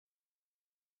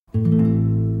I'm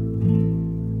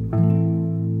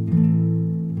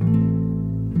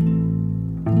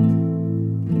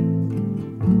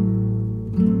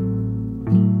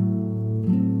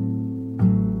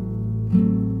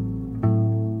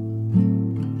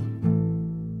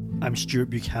Stuart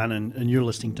Buchanan, and you're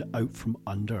listening to Out From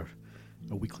Under,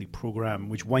 a weekly programme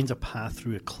which winds a path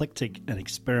through eclectic and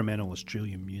experimental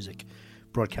Australian music,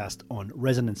 broadcast on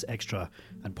Resonance Extra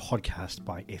and podcast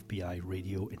by FBI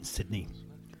Radio in Sydney.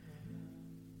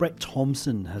 Brett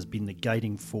Thompson has been the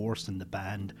guiding force in the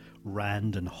band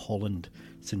Rand and Holland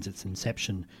since its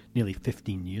inception nearly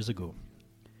 15 years ago.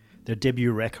 Their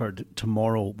debut record,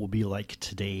 Tomorrow Will Be Like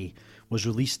Today, was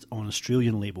released on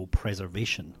Australian label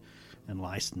Preservation and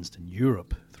licensed in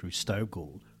Europe through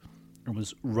Staugold, and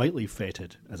was rightly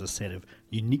feted as a set of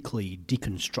uniquely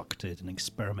deconstructed and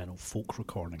experimental folk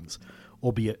recordings,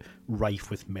 albeit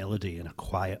rife with melody and a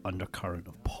quiet undercurrent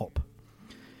of pop.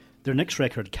 Their next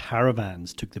record,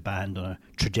 Caravans, took the band on a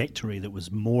trajectory that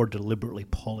was more deliberately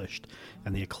polished,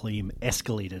 and the acclaim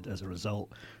escalated as a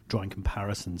result, drawing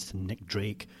comparisons to Nick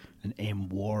Drake and M.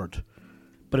 Ward.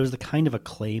 But it was the kind of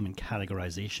acclaim and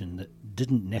categorization that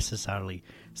didn't necessarily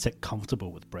sit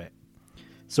comfortable with Brett.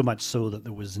 So much so that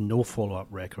there was no follow-up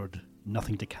record,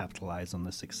 nothing to capitalize on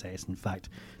the success. In fact,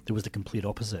 there was the complete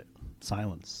opposite,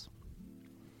 silence.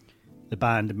 The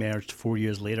band emerged 4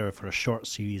 years later for a short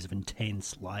series of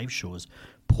intense live shows,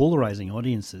 polarizing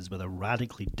audiences with a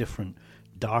radically different,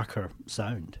 darker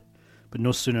sound. But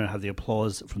no sooner had the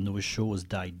applause from those shows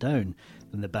died down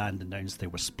than the band announced they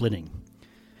were splitting.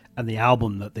 And the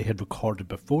album that they had recorded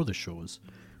before the shows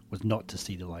was not to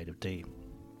see the light of day.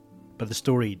 But the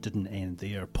story didn't end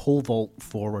there. Pole vault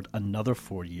forward another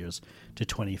 4 years to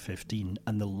 2015,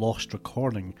 and the lost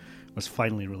recording was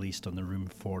finally released on the Room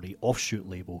 40 offshoot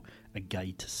label, A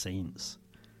Guide to Saints.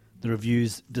 The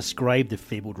reviews described the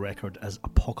fabled record as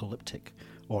apocalyptic,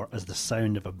 or as the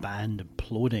sound of a band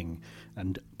imploding,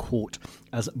 and, quote,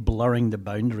 as blurring the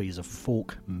boundaries of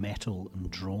folk, metal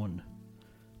and drone.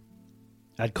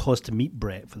 I had cause to meet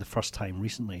Brett for the first time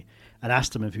recently and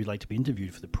asked him if he'd like to be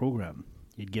interviewed for the programme.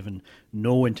 He'd given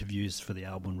no interviews for the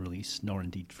album release, nor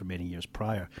indeed for many years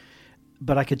prior,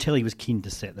 but I could tell he was keen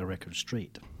to set the record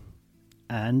straight.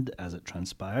 And, as it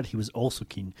transpired, he was also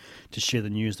keen to share the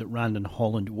news that Rand and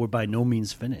Holland were by no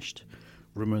means finished.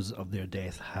 Rumours of their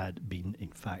death had been, in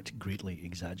fact, greatly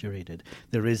exaggerated.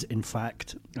 There is, in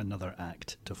fact, another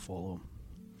act to follow.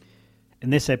 In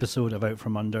this episode of Out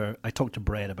From Under, I talked to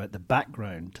Brett about the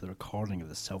background to the recording of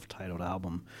the self-titled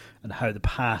album and how the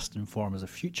past informs the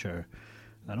future,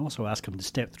 and also ask him to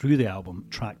step through the album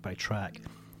track by track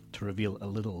to reveal a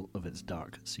little of its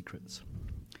dark secrets.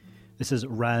 This is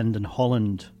Rand and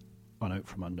Holland on Out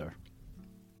From Under.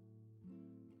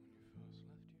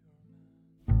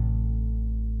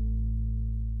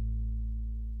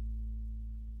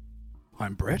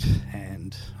 I'm Brett,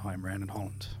 and I'm Rand and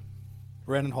Holland.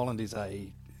 Rand and Holland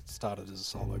started as a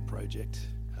solo project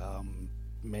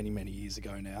many years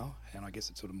ago now, and I guess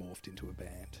it sort of morphed into a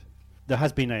band. There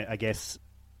has been, I guess,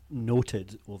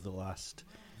 noted over the last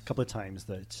couple of times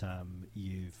that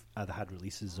you've either had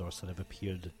releases or sort of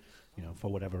appeared,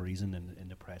 for whatever reason in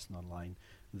the press and online,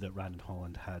 that Rand and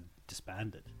Holland had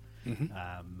disbanded.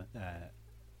 Mm-hmm.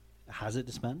 Has it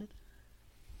disbanded?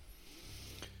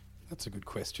 That's a good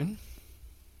question.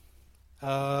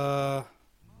 Don't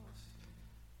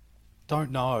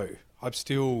know. I'm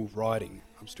still writing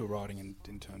in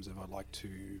terms of I'd like to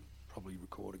probably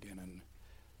record again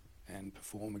and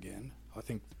perform again. I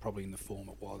think probably in the form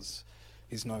it was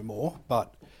is no more.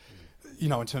 But, in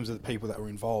terms of the people that were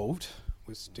involved,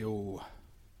 we're still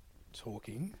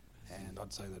talking, and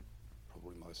I'd say that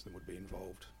probably most of them would be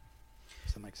involved.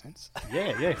 Does that make sense?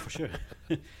 Yeah, for sure.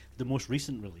 The most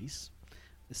recent release,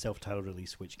 the self-titled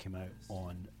release, which came out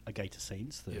on A Guide to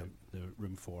Saints, the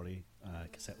Room 40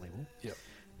 cassette label. Yep.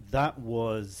 That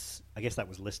was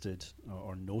listed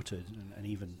or noted, and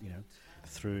even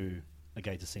through A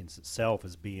Guide to Saints itself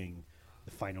as being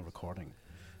the final recording.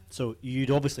 So you'd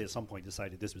obviously at some point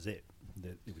decided this was it,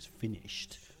 that it was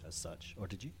finished as such, or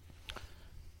did you?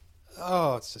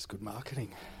 Oh, it's just good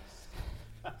marketing.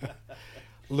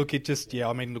 Look, we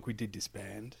did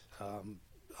disband.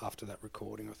 After that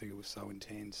recording, I think it was so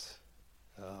intense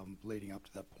leading up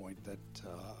to that point that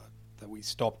we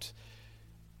stopped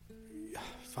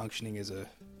functioning as a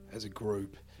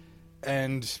group,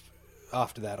 and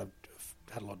after that I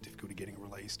had a lot of difficulty getting it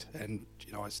released, and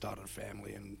I started a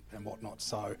family and whatnot,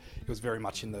 so it was very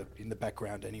much in the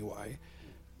background anyway.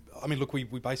 I mean, look, we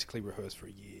basically rehearsed for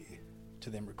a year to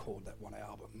then record that one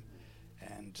album,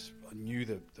 and I knew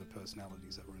the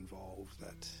personalities that were involved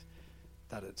that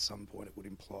at some point it would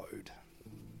implode.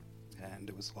 and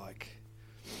it was like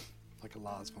a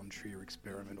Lars von Trier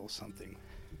experiment or something.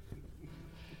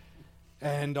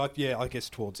 And I guess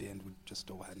towards the end we just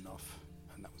all had enough,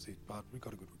 and that was it. But we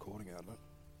got a good recording out of it.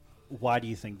 Why do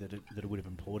you think that it would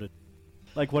have imploded?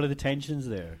 Like, what are the tensions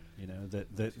there? You know,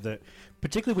 that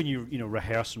particularly when you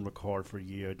rehearse and record for a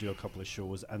year, do a couple of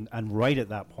shows, and right at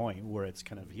that point where it's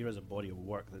kind of, here is a body of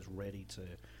work that's ready to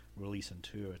release and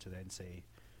tour, to then say,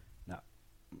 nah,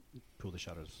 pull the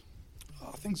shutters.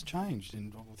 Things changed,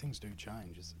 and things do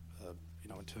change.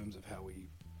 In terms of how I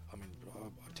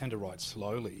tend to write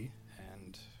slowly,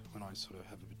 and when I sort of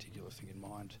have a particular thing in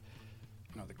mind,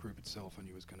 the group itself I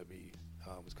knew was going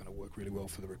to work really well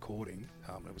for the recording.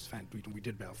 It was fantastic. We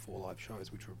did about 4 live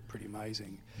shows, which were pretty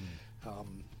amazing.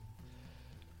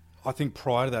 I think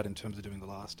prior to that, in terms of doing the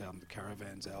last album, the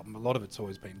Caravans album, a lot of it's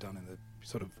always been done in the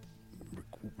sort of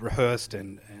rehearsed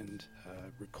and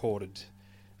recorded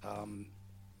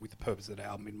with the purpose of that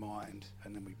album in mind,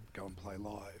 and then we go and play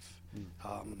live.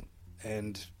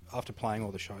 And after playing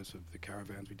all the shows of the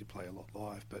Caravans, we did play a lot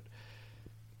live, but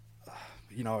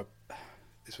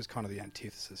this was kind of the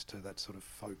antithesis to that sort of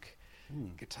folk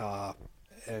guitar,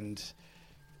 and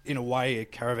in a way,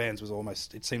 Caravans was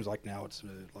almost, it seems like now it's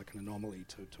like an anomaly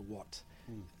to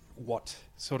what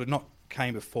sort of not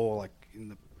came before, like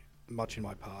much in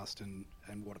my past, and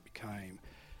what it became.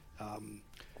 I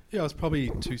was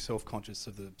probably too self-conscious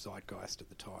of the zeitgeist at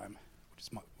the time, which is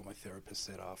what my therapist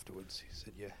said afterwards. He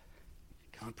said, "Yeah,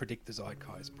 you can't predict the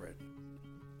zeitgeist, Brett."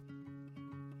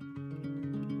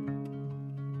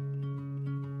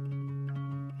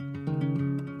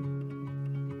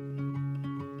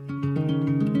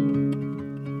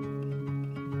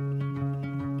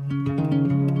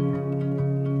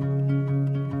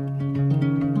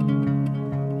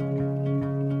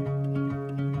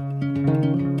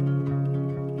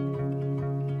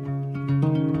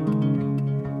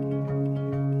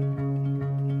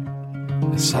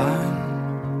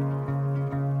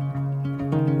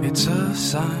 It's a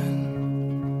sign.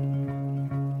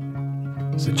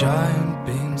 It's a giant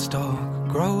beanstalk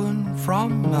growing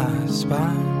from my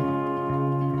spine,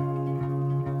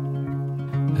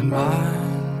 and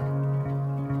mine,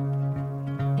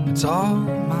 it's all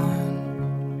mine.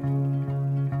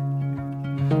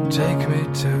 Take me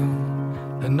to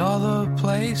another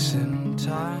place in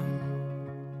time.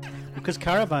 Because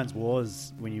Caravans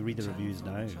was, when you read the reviews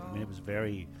now, I mean, it was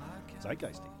very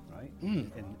zeitgeisty, right?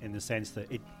 In the sense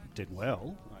that it did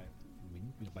well,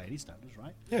 by any standards,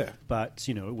 right? Yeah. But,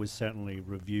 it was certainly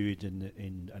reviewed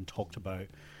and talked about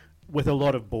with a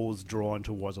lot of bows drawn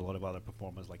towards a lot of other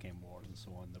performers like M. Ward and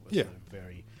so on that were sort of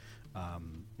very,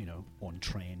 on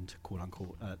trend, quote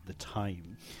unquote, at the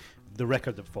time. The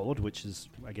record that followed, which is,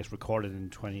 I guess, recorded in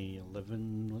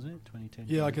 2011, was it? 2010?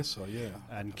 Yeah, I guess so, yeah.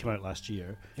 And came out last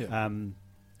year. Yeah.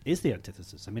 Is the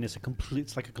antithesis. I mean, it's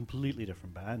like a completely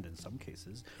different band in some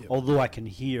cases. Yep. Although I can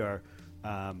hear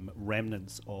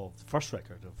remnants of the first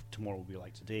record of Tomorrow Will Be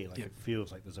Like Today. Like it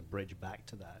feels like there's a bridge back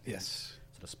to that. Yes.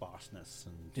 Sort of sparseness,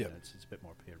 and it's a bit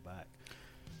more pared back.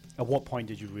 At what point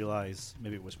did you realise,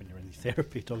 maybe it was when you were in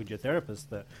therapy talking to your therapist,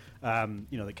 that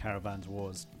that Caravans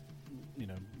was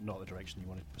not the direction you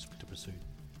wanted to pursue?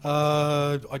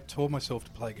 I taught myself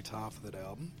to play guitar for that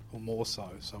album, or more so.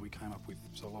 So we came up with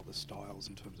a lot of the styles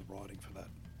in terms of writing for that.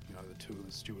 The two of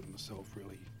us, Stuart and myself,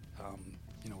 really,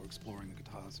 were exploring the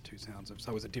guitars, the two sounds.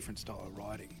 So it was a different style of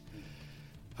writing.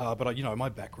 But my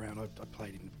background, I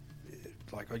played in,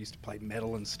 I used to play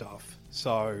metal and stuff.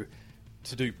 So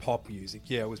to do pop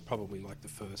music, it was probably like the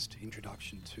first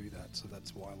introduction to that. So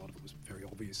that's why a lot of it was very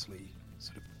obviously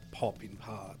sort of pop in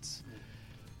parts.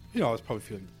 I was probably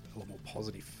feeling a lot more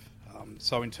positive.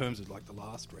 So in terms of like the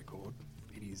last record,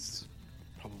 it is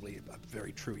probably a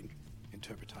very true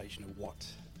interpretation of what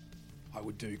I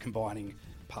would do, combining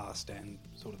past and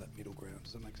sort of that middle ground.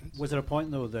 Does that make sense? Was there a point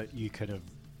though that you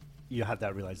had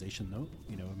that realization though?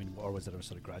 Or was it a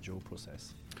sort of gradual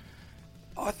process?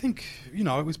 I think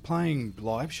it was playing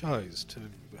live shows to,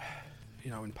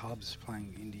 in pubs,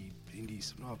 playing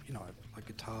indies, like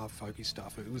guitar, folky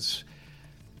stuff. It was,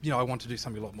 I wanted to do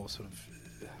something a lot more sort of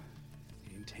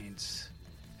intense,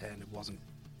 and it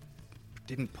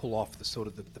didn't pull off the sort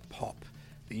of the pop,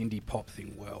 the indie pop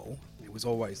thing well. It was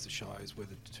always the shows where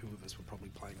the two of us were probably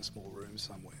playing a small room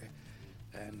somewhere,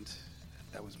 and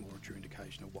that was more a true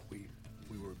indication of what we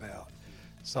were about.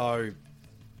 So,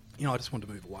 I just wanted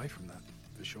to move away from that,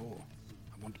 for sure.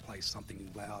 I wanted to play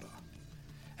something louder.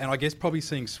 And I guess probably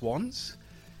seeing Swans.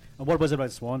 And what was it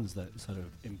about Swans that sort of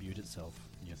imbued itself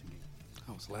in your thinking?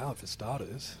 Oh, it was loud for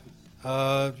starters.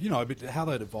 But how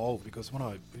they'd evolved, because when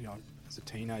I as a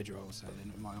teenager,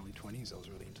 and in my early 20s, I was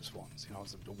really into swans. You know, I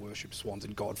was to worship swans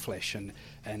and Godflesh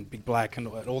and Big Black and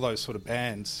all those sort of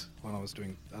bands when I was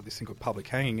doing this thing called Public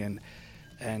Hanging,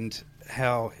 and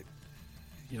how,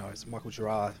 you know, as Michael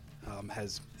Gerard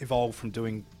has evolved from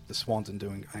doing the Swans and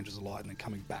doing Angels of Light and then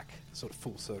coming back sort of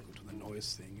full circle to the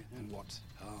noise thing, and what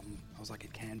I was like,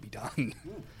 it can be done.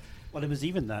 Well, it was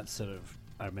even that sort of,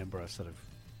 I remember a sort of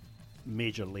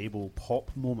major label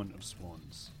pop moment of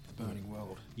Swans. The Burning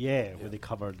World. Yeah, where they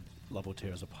covered Love Will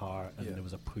Tear Us Apart, and Yeah. there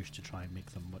was a push to try and make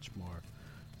them much more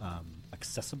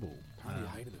accessible. Apparently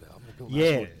hated it. Bill yeah.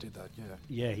 Ashford did that, yeah.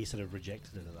 Yeah, he sort of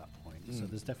rejected it at that point. So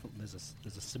there's definitely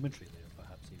there's a symmetry there,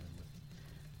 perhaps even with,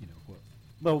 you know, what.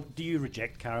 Well, do you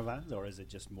reject Caravans, or is it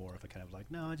just more of a kind of like,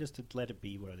 no, just to let it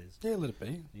be where it is? Yeah, let it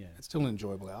be. Yeah. It's still an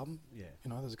enjoyable album. Yeah. You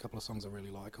know, there's a couple of songs I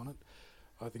really like on it.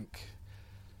 I think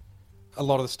a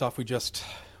lot of the stuff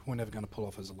we're never going to pull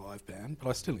off as a live band, but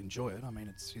I still enjoy it. I mean,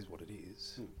 it is what it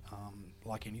is.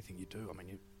 Like anything you do, I mean,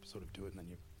 you sort of do it and then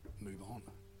you move on.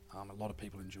 A lot of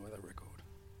people enjoy that record,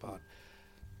 but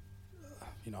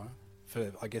you know,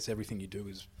 for I guess everything you do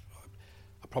is,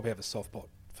 I probably have a soft spot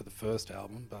for the first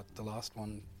album, but the last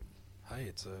one,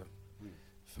 hey,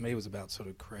 for me, it was about sort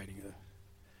of creating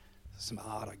some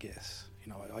art, I guess.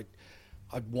 You know,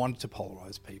 I wanted to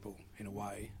polarize people in a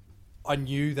way. I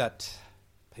knew that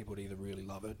people would either really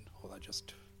love it or they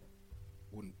just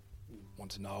wouldn't want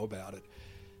to know about it,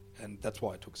 and that's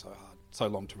why it took so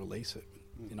long to release it.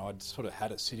 You know, I'd sort of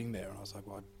had it sitting there, and I was like,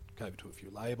 well, I gave it to a few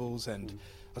labels, and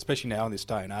especially now in this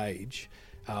day and age,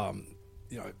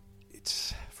 you know,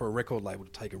 it's for a record label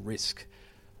to take a risk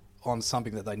on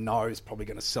something that they know is probably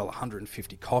going to sell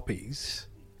 150 copies.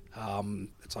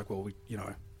 It's like, well, you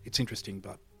know, it's interesting,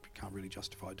 but we can't really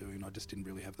justify doing. I just didn't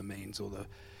really have the means or the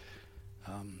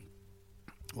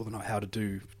know how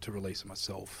to release it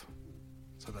myself.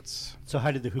 So that's. So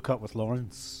how did the hookup with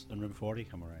Lawrence and Room 40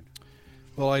 come around?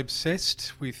 Well, I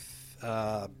obsessed with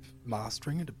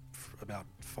mastering it about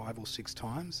 5 or 6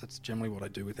 times. That's generally what I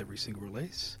do with every single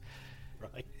release.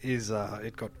 Right.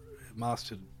 It got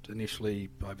mastered initially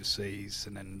overseas,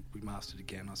 and then we mastered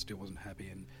again. I still wasn't happy,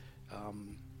 and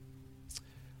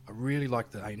I really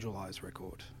liked the Angel Eyes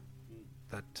record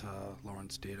that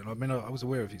Lawrence did. And I mean, I was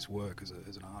aware of his work as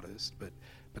an artist, but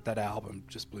that album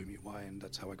just blew me away, and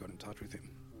that's how I got in touch with him.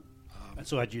 And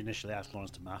so had you initially asked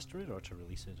Lawrence to master it or to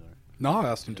release it? Or? No, I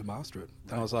asked him to master it.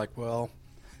 And I was like, well,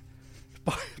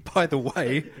 by the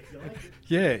way,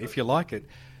 yeah, if you like it.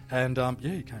 And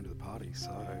yeah, he came to the party,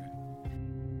 so...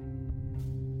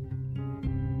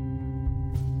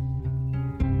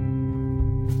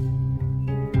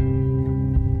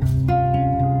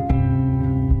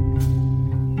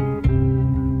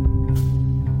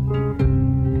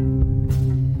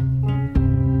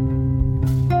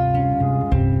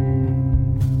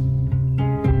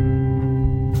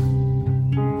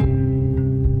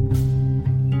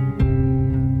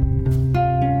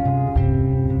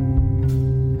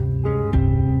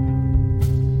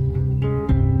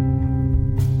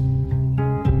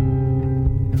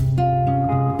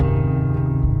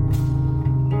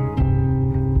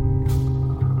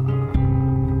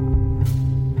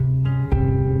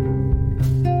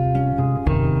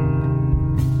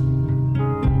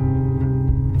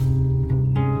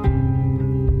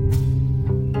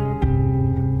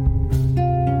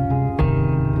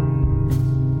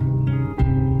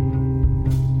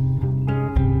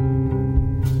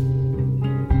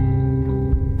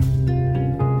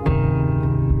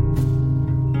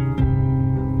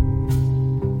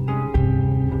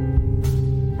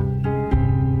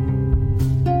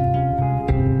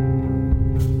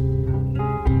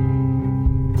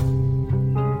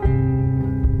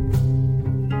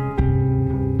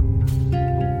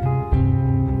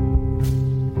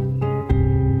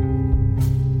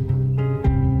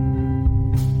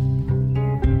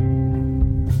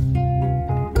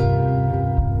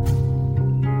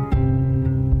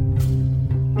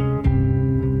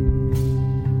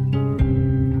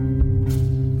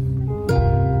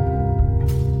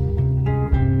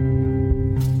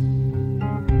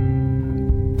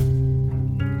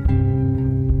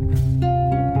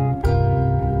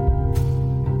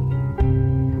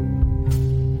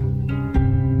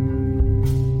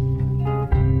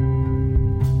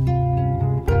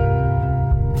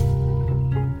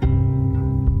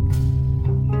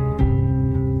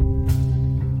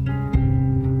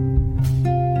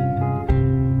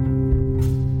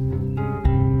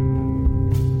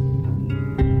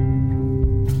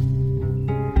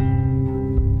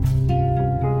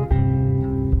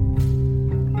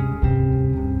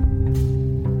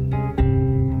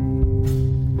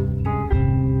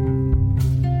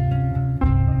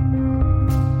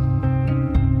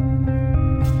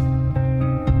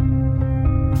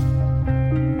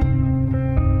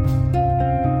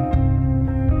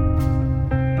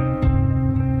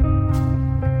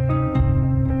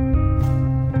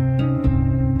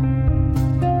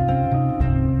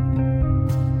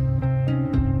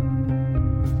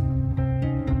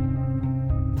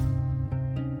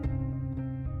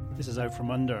 Out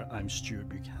From Under. I'm Stuart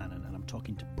Buchanan, and I'm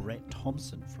talking to Brett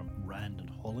Thompson from Rand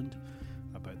and Holland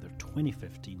about their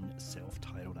 2015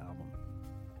 self-titled album.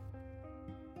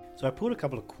 So I pulled a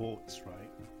couple of quotes, right,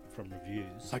 from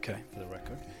reviews Okay. for the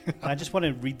record. And I just want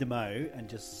to read them out and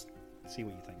just see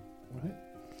what you think.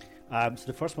 Right? So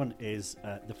the first one is,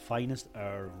 the finest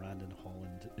hour of Rand and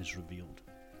Holland is revealed.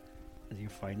 Is it your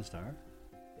finest hour?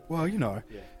 Well, you know,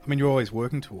 I mean, you're always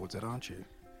working towards it, aren't you?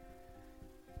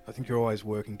 I think you're always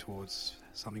working towards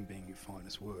something being your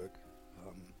finest work.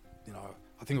 You know,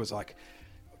 I think it was like,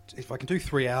 if I can do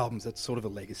 3 albums, that's sort of a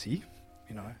legacy,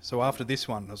 you know. So after this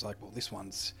one, I was like, well, this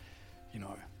one's, you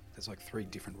know, there's like 3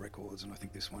 different records, and I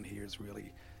think this one here is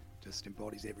really just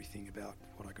embodies everything about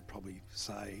what I could probably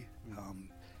say. And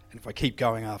if I keep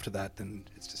going after that, then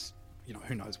it's just, you know,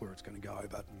 who knows where it's going to go,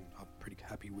 but I'm pretty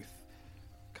comfortable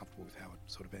with how it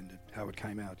sort of ended, how it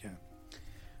came out, yeah.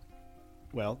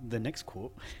 Well, the next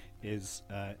quote is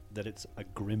that it's a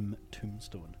grim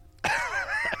tombstone,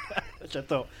 which I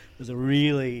thought was a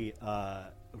really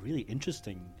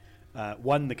interesting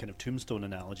one, the kind of tombstone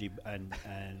analogy, and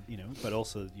you know, but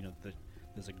also, you know,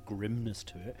 there's a grimness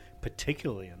to it,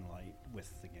 particularly in light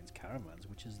with Against Caravans,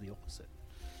 which is the opposite.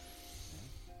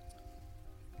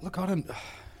 Look, I don't.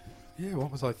 Yeah,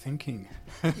 what was I thinking?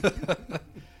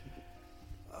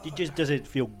 Does it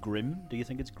feel grim? Do you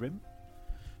think it's grim?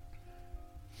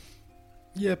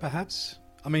 Yeah, perhaps.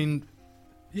 I mean,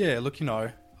 yeah, look, you know,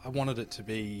 I wanted it to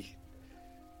be,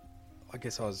 I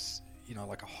guess I was, you know,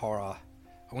 like a horror.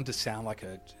 I wanted to sound like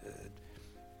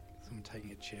someone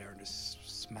taking a chair and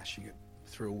just smashing it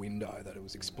through a window, that it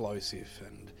was explosive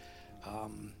and,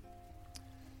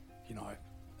 you know,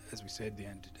 as we said, the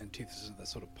antithesis of the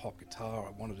sort of pop guitar.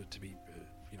 I wanted it to be,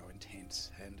 you know,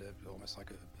 intense and almost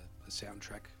like a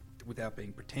soundtrack without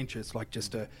being pretentious, like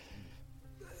just a,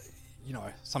 you know,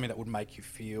 something that would make you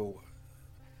feel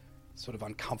sort of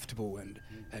uncomfortable and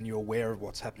you're aware of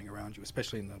what's happening around you,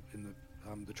 especially in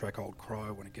the track Old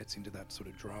Crow, when it gets into that sort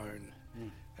of drone.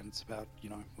 And it's about, you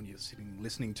know, when you're sitting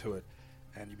listening to it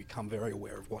and you become very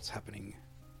aware of what's happening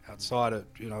outside it.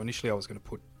 You know, initially I was going to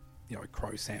put, you know,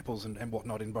 Crow samples and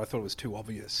whatnot in, but I thought it was too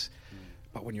obvious.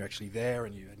 But when you're actually there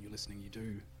and you're listening, you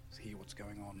do hear what's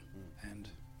going on. And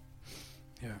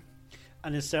yeah.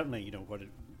 And it's certainly, you know,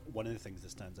 one of the things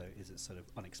that stands out is its sort of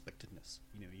unexpectedness.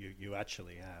 You know, you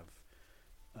actually have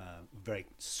very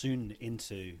soon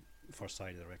into the first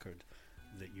side of the record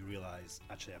that you realise,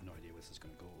 actually I have no idea where this is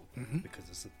going to go,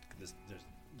 because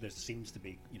there seems to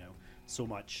be, you know, so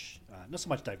much, not so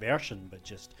much diversion, but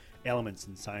just elements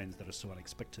and sounds that are so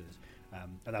unexpected,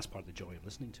 and that's part of the joy of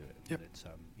listening to it. Yep. It's,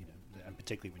 you know, and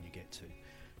particularly when you get to,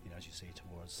 you know, as you say,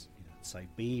 towards, you know, side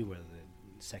B, where the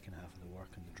second half of the work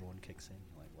and the drone kicks in,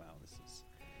 you're like, wow, this is,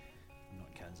 I'm not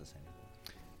in Kansas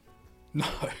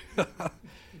anymore.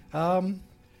 No.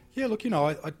 Yeah, look, you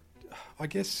know, I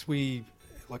guess we,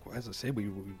 like as I said, we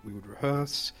would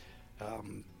rehearse,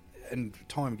 and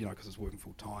time, you know, because I was working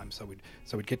full time, so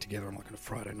we'd get together on like on a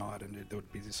Friday night, and there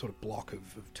would be this sort of block of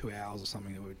 2 hours or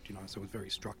something that would, you know, so it was very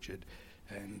structured,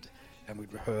 and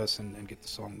we'd rehearse and get the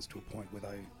songs to a point where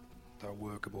they were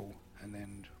workable, and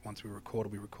then once we record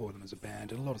them as a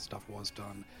band, and a lot of stuff was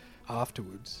done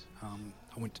afterwards.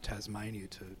 I went to Tasmania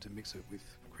to mix it with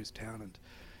Chris Townend,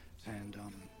 and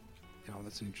you know,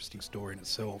 that's an interesting story in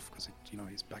itself, because, you know,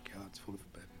 his backyard's full of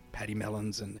paddy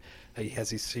melons, and he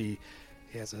has a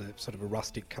sort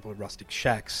of couple of rustic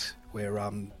shacks where,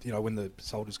 you know, when the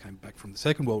soldiers came back from the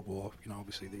Second World War, you know,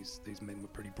 obviously these men were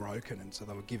pretty broken, and so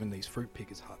they were given these fruit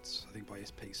pickers huts, I think by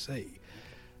SPC.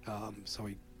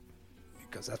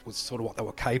 Because that was sort of what they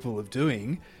were capable of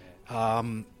doing,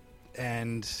 and,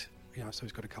 you know, so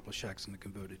he's got a couple of shacks, and they're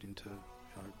converted into,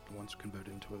 you know, the one's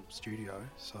converted into a studio.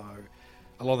 So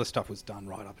a lot of the stuff was done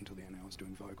right up until the end. I was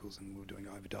doing vocals, and we were doing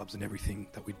overdubs and everything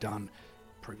that we'd done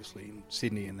previously in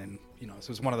Sydney, and then, you know, so it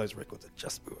was one of those records that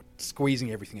just, we were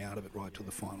squeezing everything out of it right to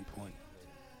the final point.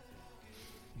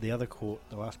 The other quote,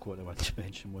 the last quote I wanted to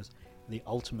mention was the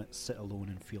ultimate sit alone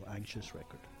and feel anxious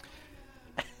record.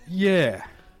 Yeah,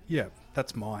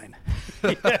 that's mine.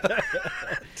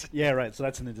 Yeah, right. So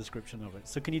that's in the description of it.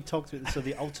 So can you talk to it? So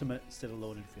the ultimate sit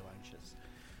alone and feel anxious.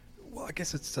 Well, I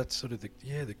guess it's that sort of the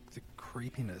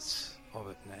creepiness of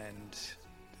it, and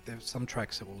there's some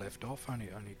tracks that were left off. Only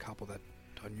a couple that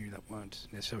I knew that weren't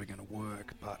necessarily going to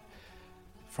work. But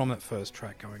from that first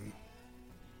track going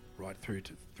right through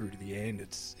to the end,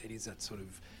 it is that sort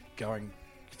of going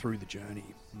through the journey,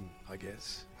 I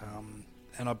guess.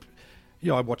 And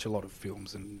I watch a lot of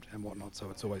films and whatnot, so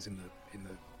it's always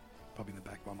probably in the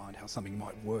back of my mind how something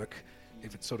might work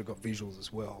if it's sort of got visuals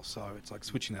as well. So it's like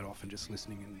switching that off and just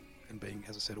listening and being,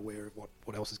 as I said, aware of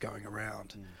what else is going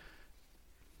around.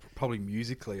 probably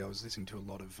musically, I was listening to a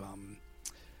lot of,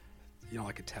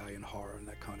 like Italian horror and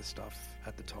that kind of stuff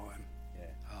at the time. Yeah.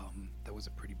 That was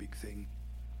a pretty big thing.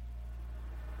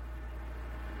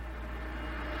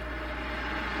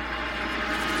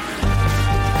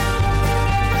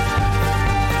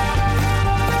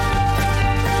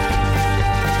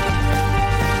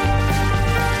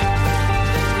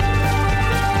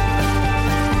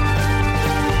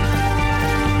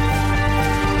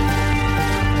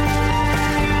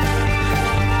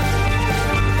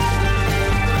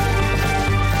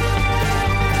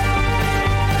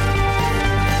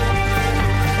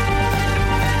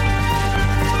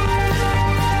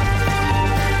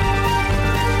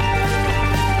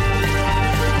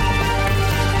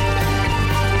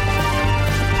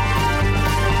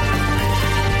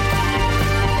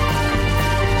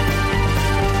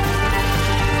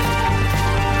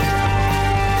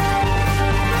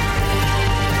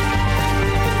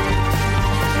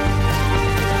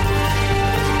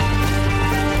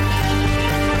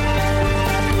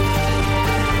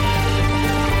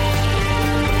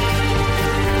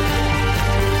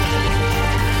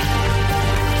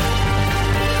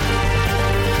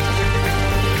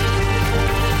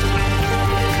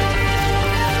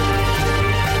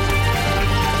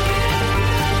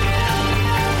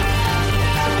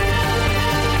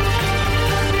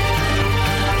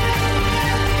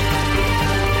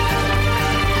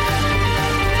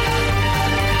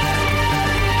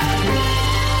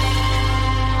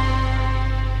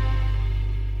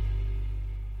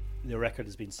 The record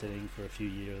has been sitting for a few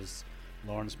years.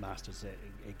 Lawrence masters it.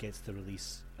 It gets the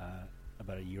release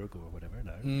about a year ago or whatever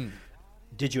now.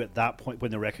 Did you at that point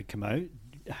when the record came out,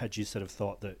 had you sort of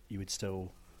thought that you would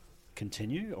still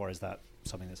continue, or is that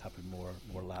something that's happened more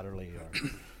laterally, or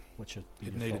what's your It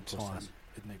your needed thought time. process?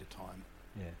 It needed time.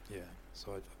 Yeah. Yeah.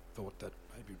 So I thought that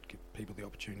maybe it would give people the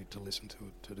opportunity to listen to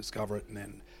it, to discover it, and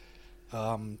then,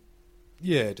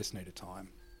 it just needed time.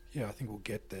 Yeah, I think we'll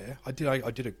get there. I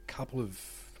did a couple of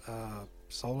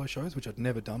solo shows which I'd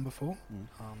never done before.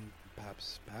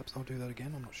 Perhaps I'll do that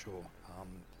again. I'm not sure.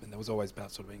 And there was always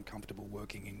about sort of being comfortable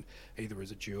working in either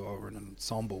as a duo or an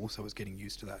ensemble. So I was getting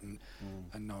used to that and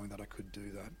knowing that I could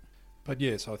do that. But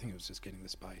yeah, so I think it was just getting the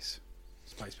space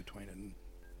between it. And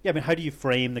Yeah, I mean, how do you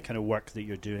frame the kind of work that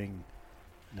you're doing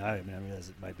now? I mean, I realize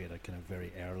it might be at a kind of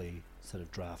very early sort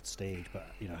of draft stage, but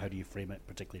how do you frame it,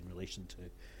 particularly in relation to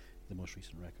the most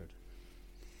recent record?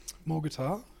 more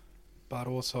guitar, but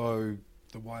also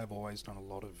the way I've always done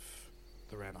a lot of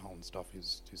the Round the Hole and stuff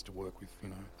is to work with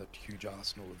that huge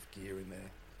arsenal of gear in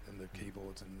there and the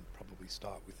keyboards, and probably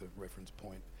start with a reference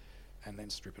point and then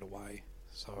strip it away.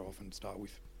 So I often start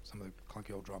with some of the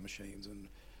clunky old drum machines and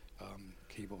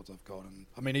keyboards I've got, and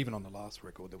I mean even on the last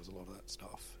record there was a lot of that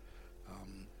stuff.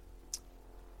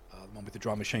 The one with the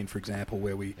drum machine, for example,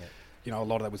 where we, a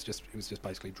lot of that was just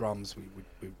basically drums.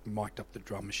 We mic'd up the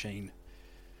drum machine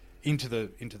into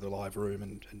the live room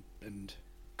and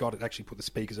got it, actually put the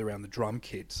speakers around the drum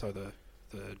kit, so the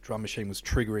drum machine was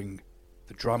triggering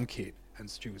the drum kit and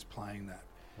Stu was playing that.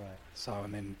 Right. So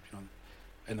and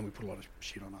then we put a lot of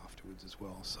shit on afterwards as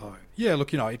well. So yeah,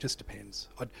 look, it just depends.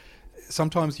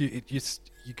 Sometimes you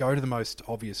go to the most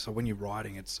obvious. So when you're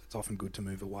writing, it's often good to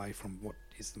move away from what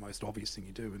is the most obvious thing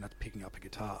you do, and that's picking up a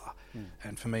guitar.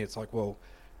 And for me, it's like, well,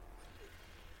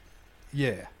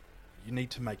 yeah, you need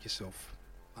to make yourself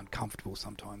uncomfortable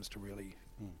sometimes to really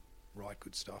write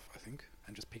good stuff, I think.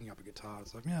 And just picking up a guitar,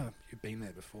 it's like, yeah, you've been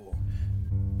there before.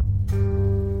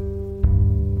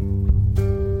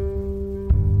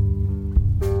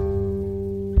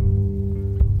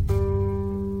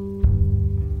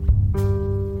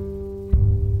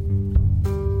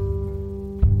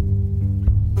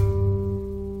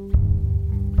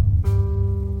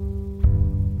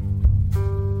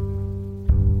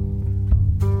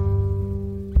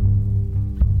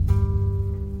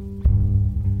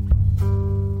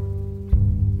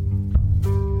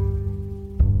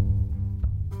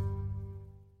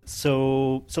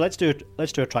 So let's do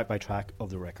a track by track of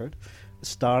the record,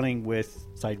 starting with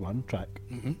side one, track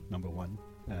number one,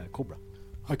 Cobra.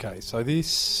 Okay, so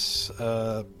this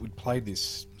we played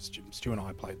this. Stu and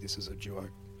I played this as a duo,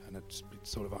 and it's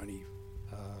sort of only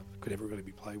could ever really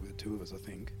be played with the two of us, I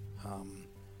think.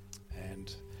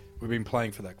 And we've been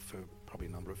playing for that for probably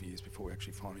a number of years before we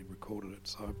actually finally recorded it.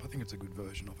 So I think it's a good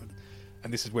version of it.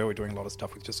 And this is where we're doing a lot of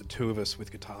stuff with just the two of us with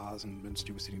guitars, and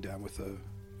Stu was sitting down with the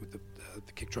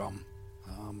kick drum.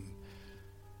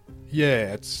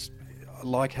 I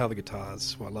like how the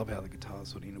guitars. Well, I love how the guitars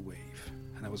sort of interweave,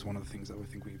 and that was one of the things that I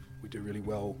think we do really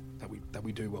well. That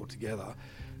we do well together.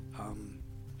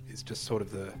 Is just sort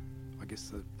of the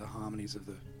harmonies of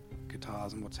the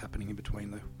guitars and what's happening in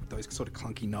between those sort of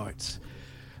clunky notes.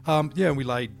 And we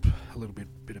laid a little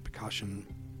bit of percussion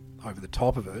over the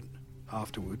top of it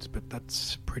afterwards, but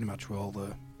that's pretty much where all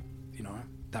the,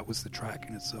 that was the track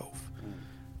in itself.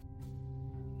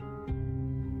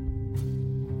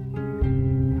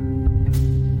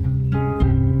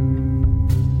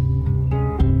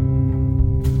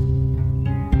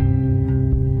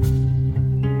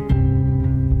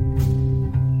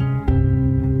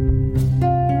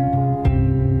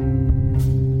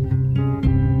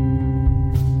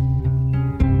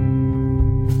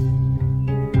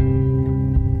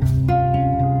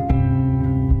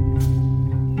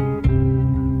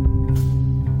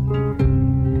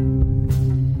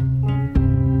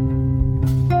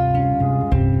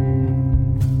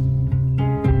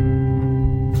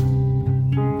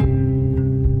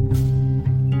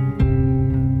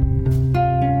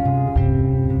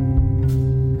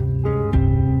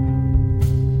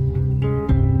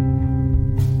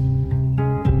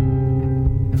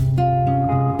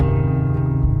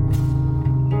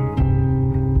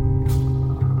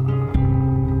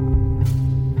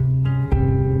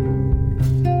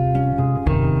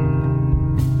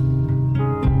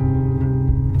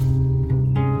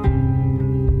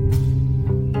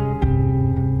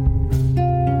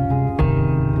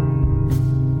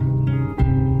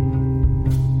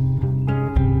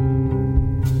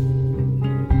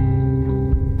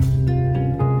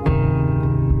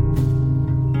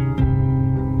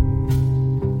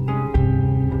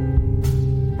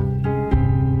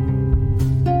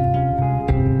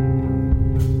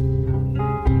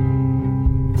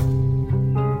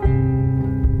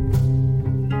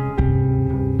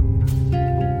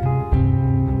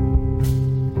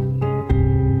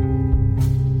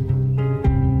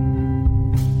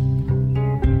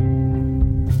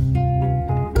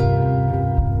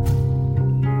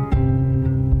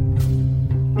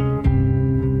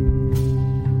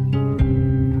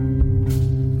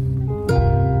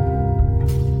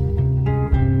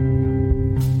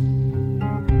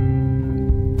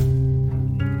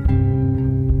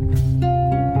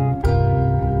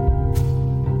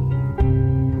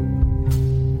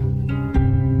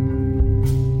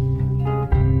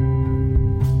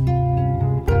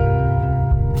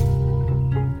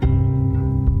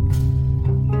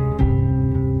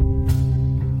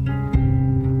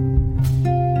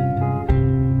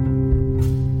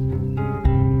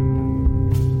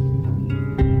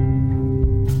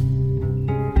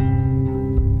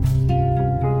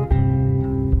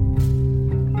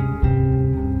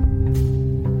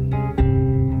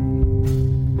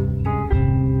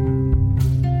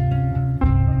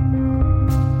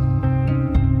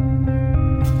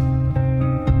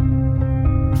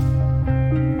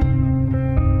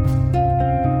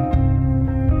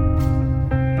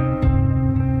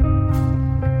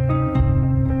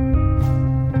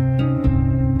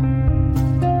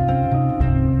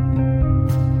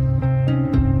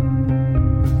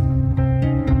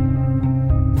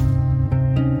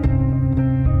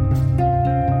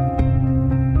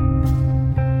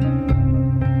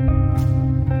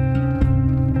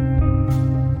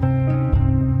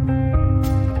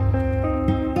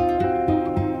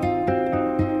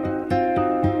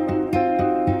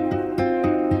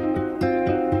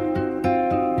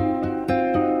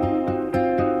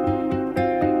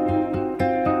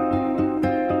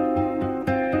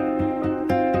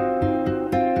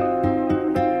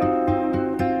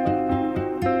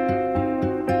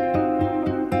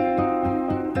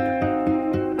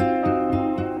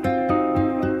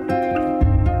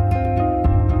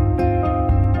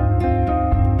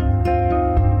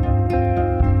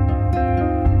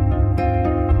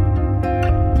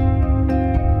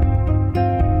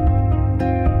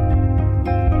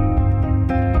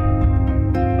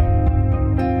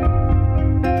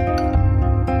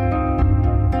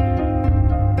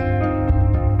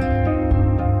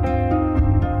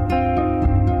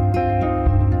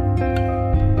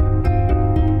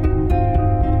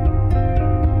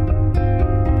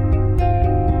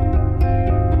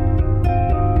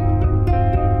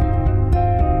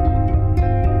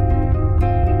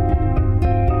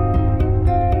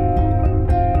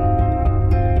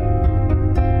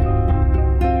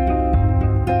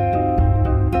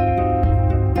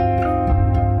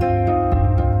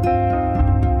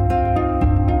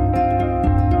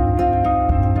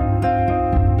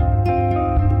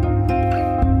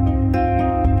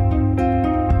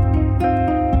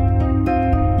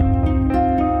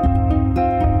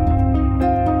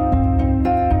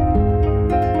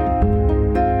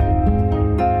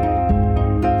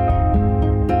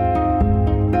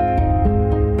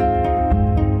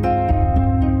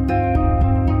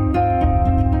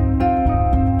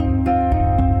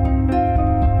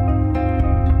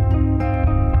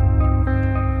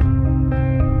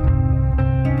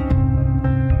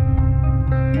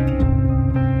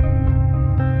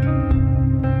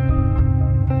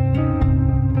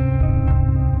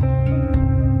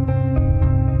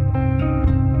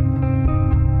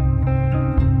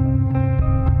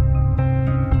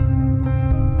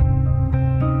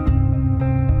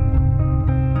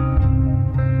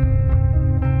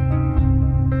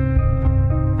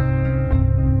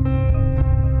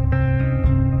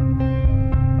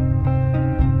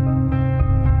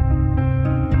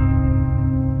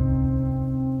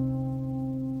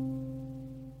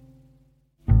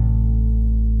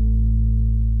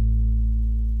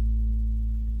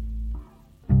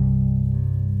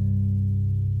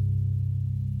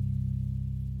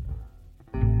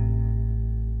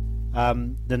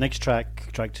 The next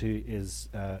track 2, is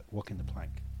Walking the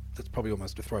Plank. That's probably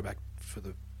almost a throwback for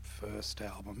the first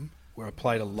album, where I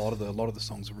played a lot of the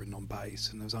songs were written on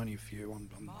bass, and there was only a few on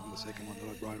the second one that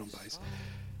I wrote on bass.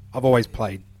 I've always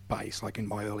played bass, like in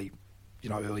my early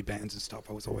bands and stuff.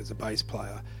 I was always a bass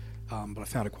player, but I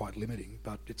found it quite limiting.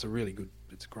 But it's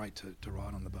great to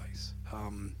write on the bass.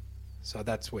 So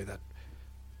that's where that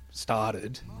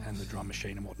started, and the drum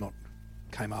machine and whatnot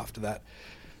came after that.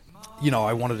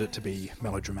 I wanted it to be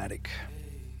melodramatic,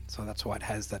 so that's why it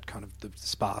has that kind of the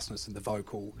sparseness and the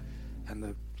vocal, and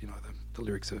the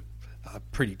lyrics are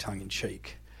pretty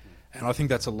tongue-in-cheek. And I think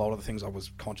that's a lot of the things I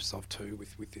was conscious of too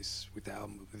with this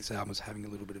album. This album was having a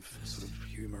little bit of sort of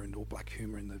humour and all black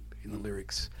humour in the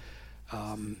lyrics,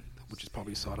 which is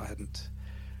probably a side I hadn't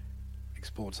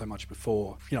explored so much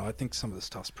before. I think some of the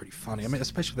stuff's pretty funny. I mean,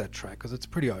 especially that track, because it's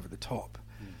pretty over the top.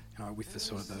 With the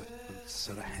sort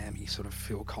of hammy sort of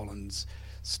Phil Collins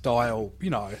style.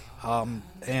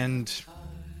 And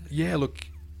yeah, look,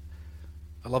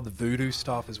 I love the voodoo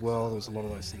stuff as well. There was a lot of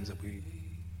those things that we,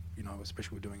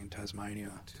 especially we're doing in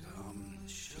Tasmania,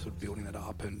 sort of building that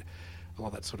up, and a lot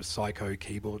of that sort of psycho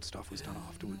keyboard stuff was done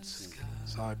afterwards.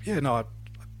 So yeah, no, I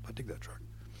dig that track.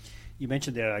 You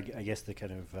mentioned there, I guess, the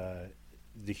kind of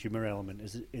the humour element.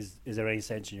 Is there any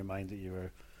sense in your mind that you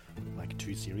were like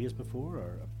too serious before,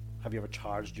 or have you ever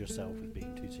charged yourself with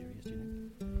being too serious, do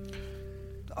you think?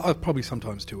 I'm probably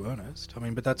sometimes too earnest. I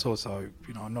mean, but that's also,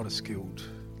 I'm not a skilled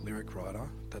lyric writer.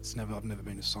 I've never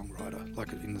been a songwriter,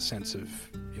 like in the sense of,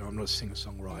 I'm not a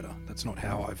singer-songwriter. That's not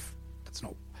how I've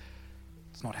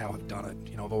done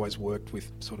it. I've always worked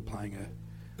with sort of playing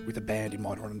with a band in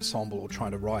mind, or an ensemble, or trying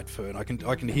to write for it. I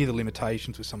can hear the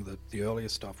limitations with some of the earlier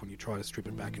stuff when you try to strip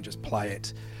it back and just play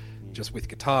it. Just with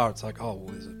guitar, it's like, oh,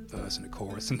 well, there's a verse and a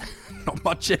chorus and not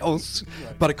much else.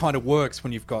 Right. But it kind of works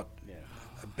when you've got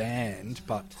a band.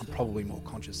 But I'm probably more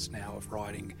conscious now of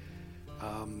writing,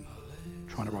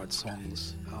 trying to write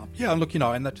songs. And look,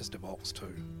 and that just evolves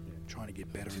too. Trying to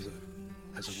get better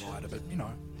as a writer. But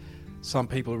some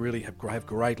people really have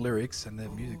great lyrics and their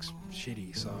music's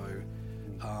shitty. So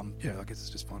I guess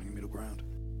it's just finding a middle ground.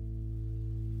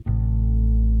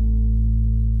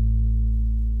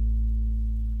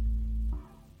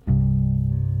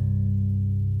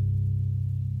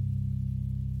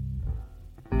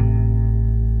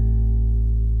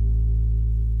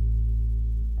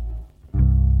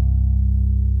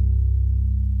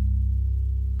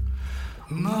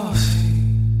 Mercy,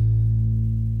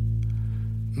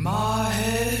 my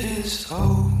head is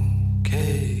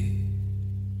okay.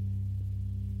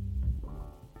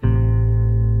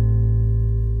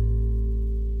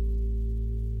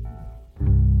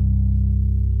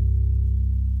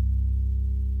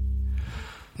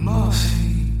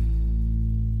 Mercy,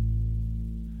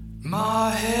 my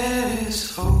head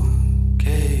is okay.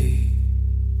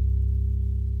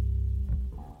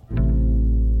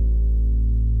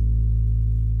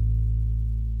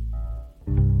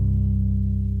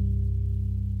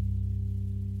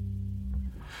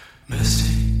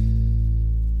 Misty,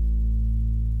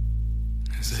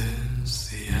 is this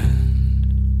the end?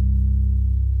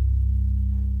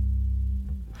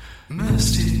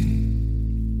 Misty,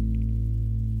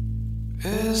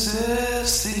 is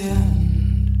this the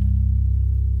end?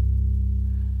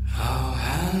 Our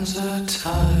hands are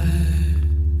tied,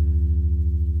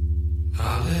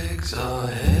 our legs are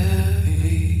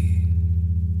heavy.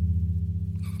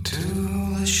 Look to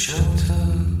the shelter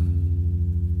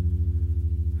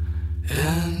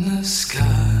in the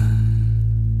sky.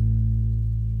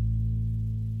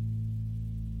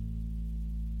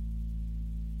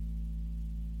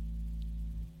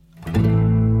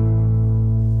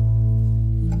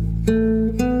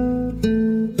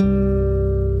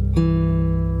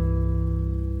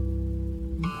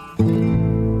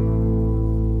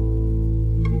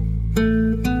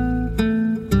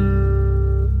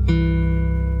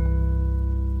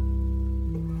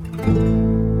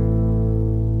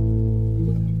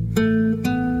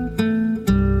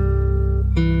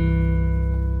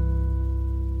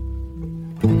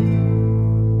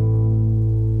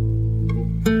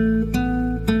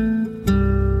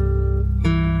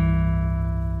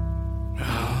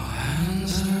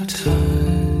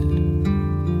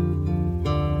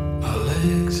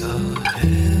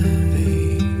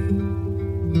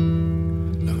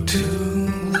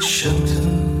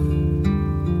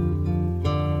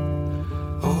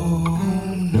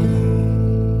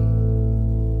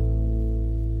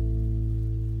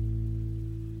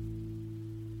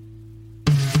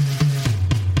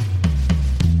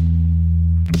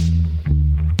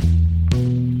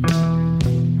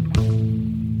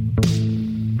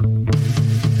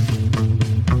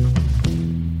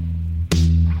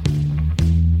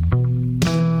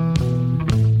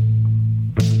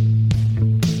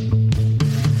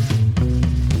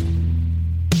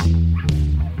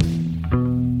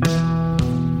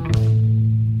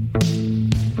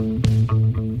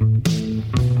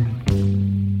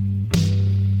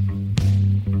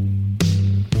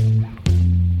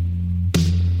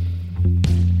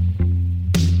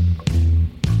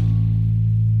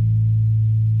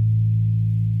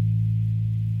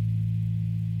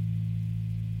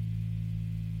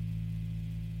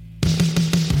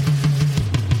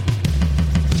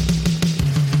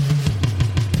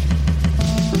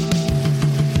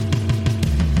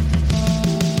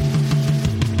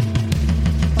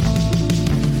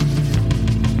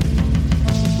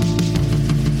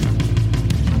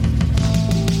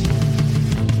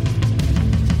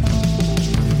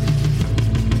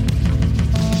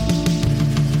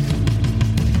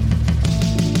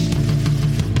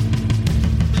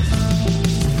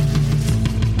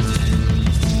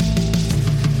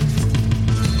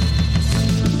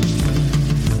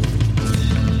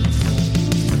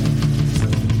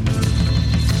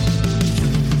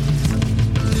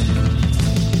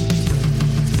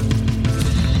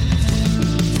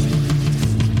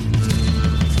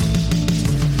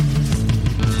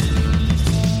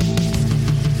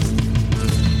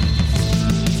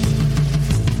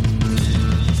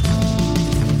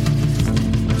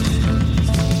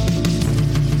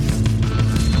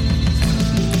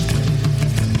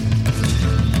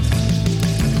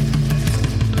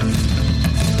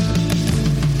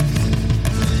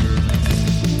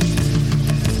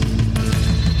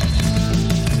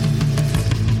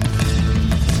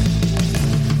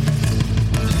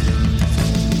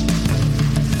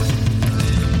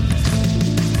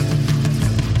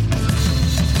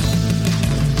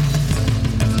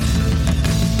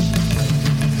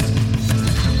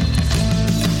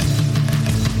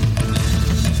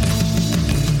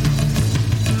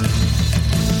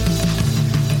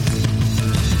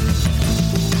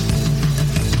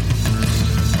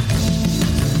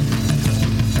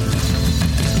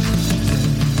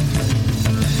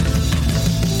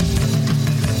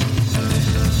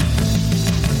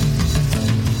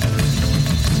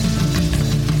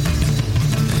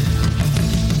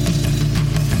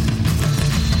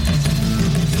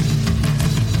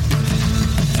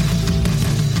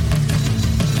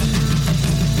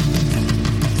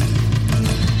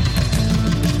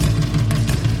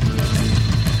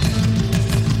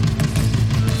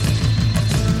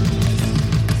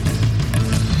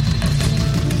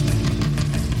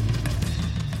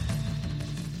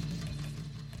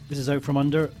 This is Out From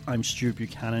Under. I'm Stuart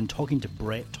Buchanan, talking to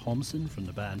Brett Thompson from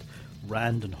the band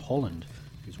Rand and Holland,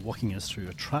 who's walking us through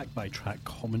a track-by-track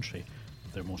commentary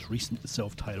of their most recent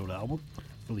self-titled album,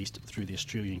 released through the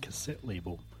Australian cassette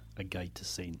label, A Guide to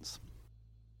Saints.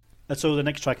 And so the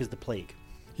next track is The Plague.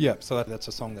 Yeah, so that's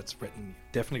a song that's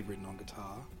definitely written on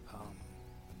guitar,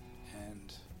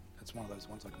 and it's one of those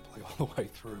ones I can play all the way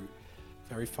through.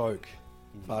 Very folk,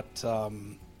 but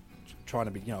trying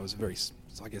to be, it was very,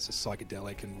 I guess, as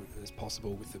psychedelic and as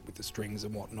possible with the strings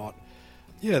and whatnot.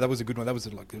 Yeah, that was a good one. That was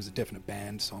there was a definite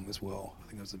band song as well. I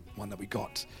think it was the one that we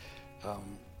got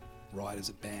right as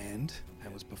a band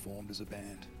and was performed as a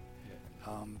band.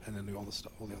 Yeah. And then all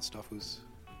the other stuff was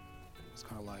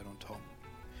kind of layered on top.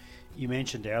 You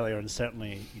mentioned earlier, and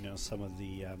certainly, some of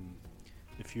the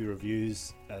few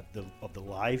reviews of the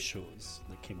live shows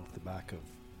that came off the back of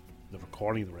the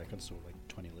recording of the record, so like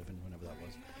 2011, whenever that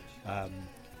was,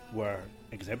 were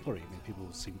exemplary. I mean, people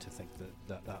seem to think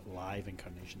that live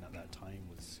incarnation at that time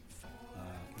was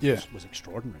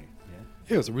extraordinary.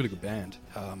 Yeah, it was a really good band.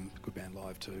 Good band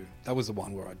live too. That was the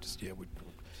one where I just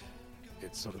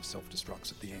it sort of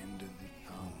self-destructs at the end, and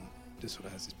just sort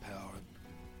of has this power,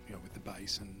 with the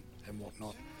bass and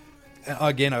whatnot. And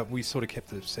again, we sort of kept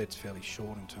the sets fairly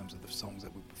short in terms of the songs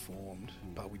that we performed,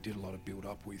 but we did a lot of build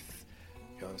up with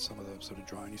some of the sort of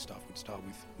droney stuff. We'd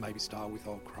start with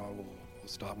Old Crow, or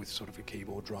start with sort of a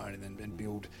keyboard drone, and then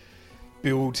build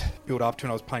up to.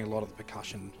 And I was playing a lot of the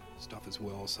percussion stuff as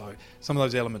well. So some of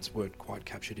those elements weren't quite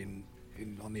captured in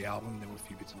on the album. There were a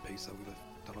few bits and pieces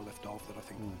that I left off that I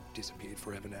think disappeared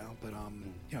forever now. But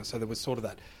so there was sort of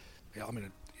that. Yeah, I mean,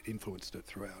 it influenced it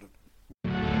throughout it.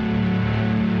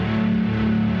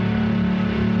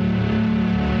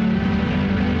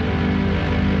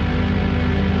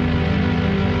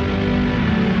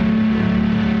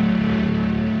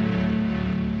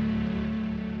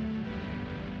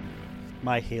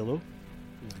 My Halo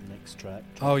is the next track.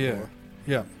 Oh, yeah.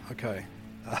 Yeah, okay.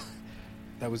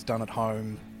 That was done at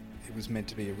home. It was meant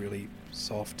to be a really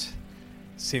soft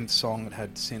synth song. It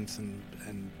had synth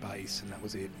and bass, and that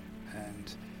was it.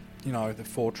 And, the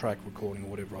 4-track recording or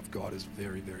whatever I've got is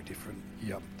very, very different.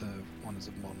 Yep, the one is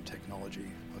of modern technology.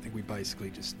 I think we basically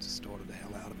just distorted the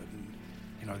hell out of it,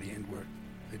 and, the end where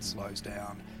it slows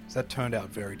down. So that turned out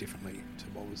very differently to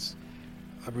what was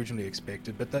originally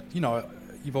expected. But that,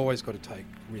 you've always got to take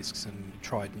risks and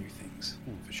try new things,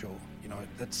 for sure.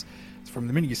 That's from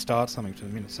the minute you start something to the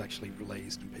minute it's actually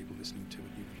released and people listening to it.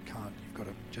 You've got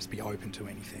to just be open to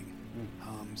anything.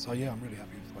 So yeah, I'm really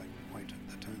happy with the way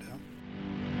that turned out.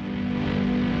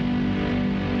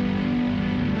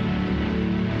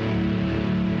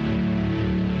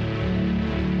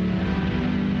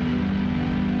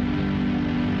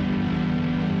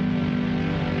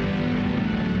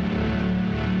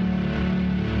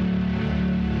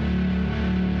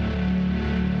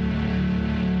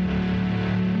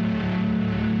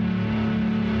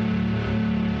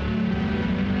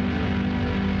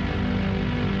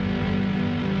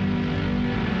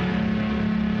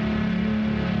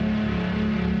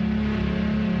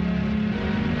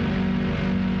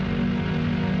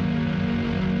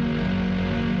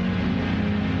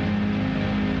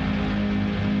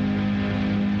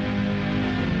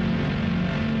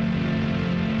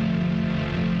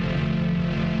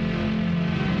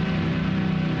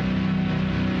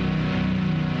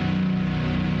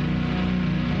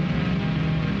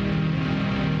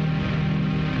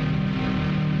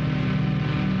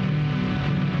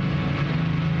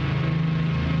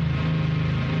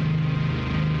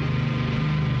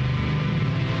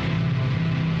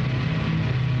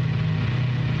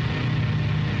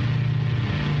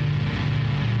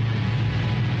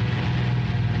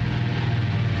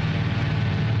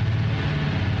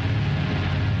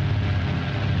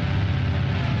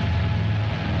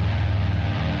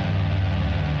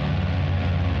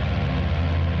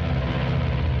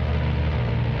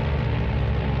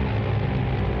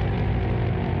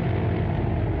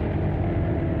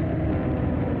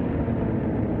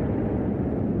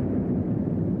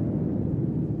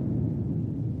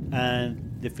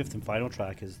 The fifth and final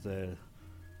track is the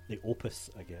opus,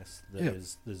 I guess.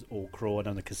 There's Old Crow, and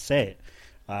on the cassette,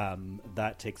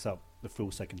 that takes up the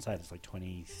full second side. It's like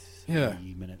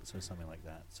 23 minutes or something like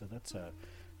that. So that's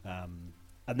and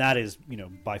that is,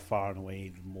 by far and away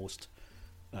the most,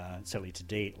 certainly to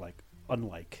date,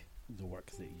 unlike the work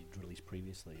that you'd released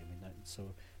previously. I mean,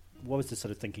 so what was the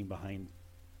sort of thinking behind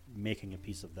making a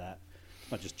piece of that,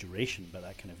 not just duration, but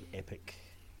that kind of epic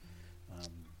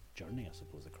journey, I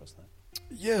suppose, across that?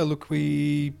 Yeah, look,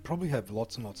 we probably have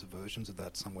lots and lots of versions of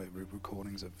that somewhere,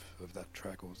 recordings of that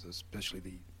track, or especially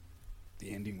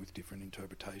the ending with different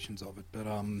interpretations of it. But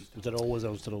Was it always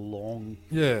a sort of long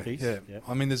yeah, piece? yeah. Yeah.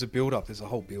 I mean, there's a build up. There's a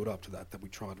whole build up to that we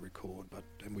tried to record,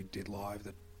 and we did live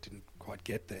that didn't quite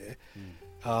get there.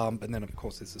 And then of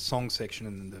course there's the song section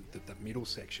and then the middle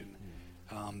section,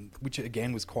 which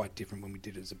again was quite different when we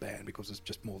did it as a band, because it's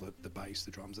just more the bass,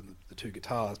 the drums, and the two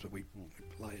guitars. But we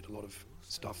played a lot of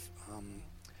stuff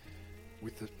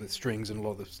with the strings and a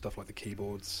lot of the stuff like the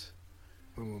keyboards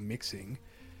when we were mixing.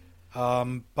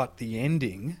 But the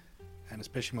ending, and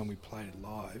especially when we played it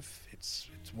live, it's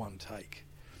one take.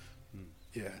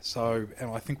 Yeah. So,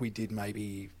 and I think we did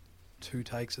maybe 2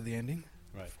 takes of the ending.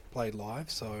 Right. Played live,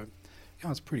 so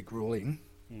it's pretty grueling.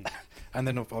 And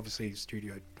then obviously a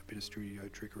bit of studio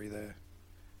trickery there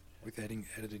with editing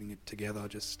it together.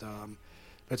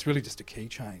 But it's really just a key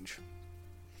change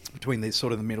between the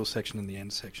sort of the middle section and the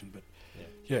end section. But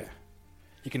yeah,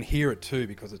 you can hear it too,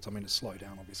 because it's slow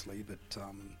down obviously, but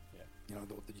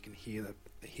you can hear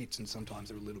the hits, and sometimes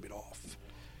they're a little bit off.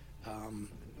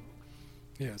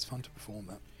 It's fun to perform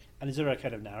that. And is there a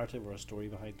kind of narrative or a story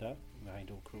behind that, behind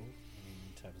Old Crow?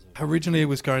 In terms of Originally it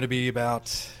was going to be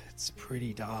it's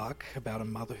pretty dark, about a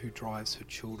mother who drives her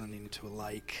children into a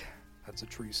lake. That's a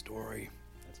true story.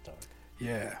 That's dark.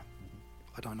 Yeah.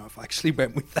 I don't know if I actually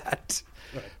went with that.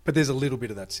 Right. But there's a little bit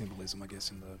of that symbolism, I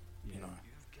guess, in the,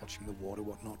 watching the water,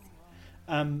 whatnot.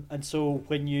 And so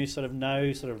when you now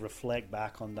reflect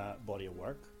back on that body of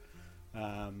work,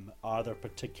 are there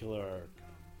particular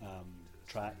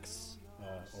tracks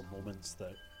or moments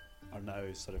that are now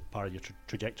sort of part of your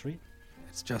trajectory?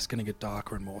 It's just going to get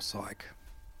darker and more psych.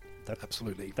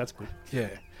 Absolutely. That's good. Yeah.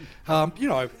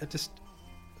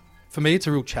 For me, it's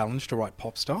a real challenge to write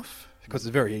pop stuff, because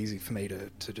it's very easy for me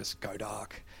to just go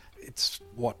dark. It's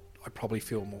what I probably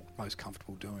feel most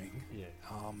comfortable doing. Yeah.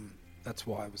 That's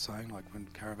why I was saying, like, when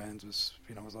Caravans was,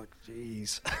 I was like,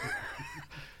 geez,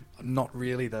 I'm not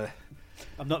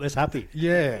this happy.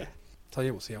 Yeah. So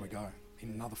yeah, we'll see how we go in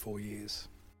another 4 years.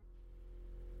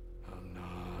 I'm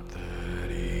not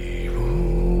that evil.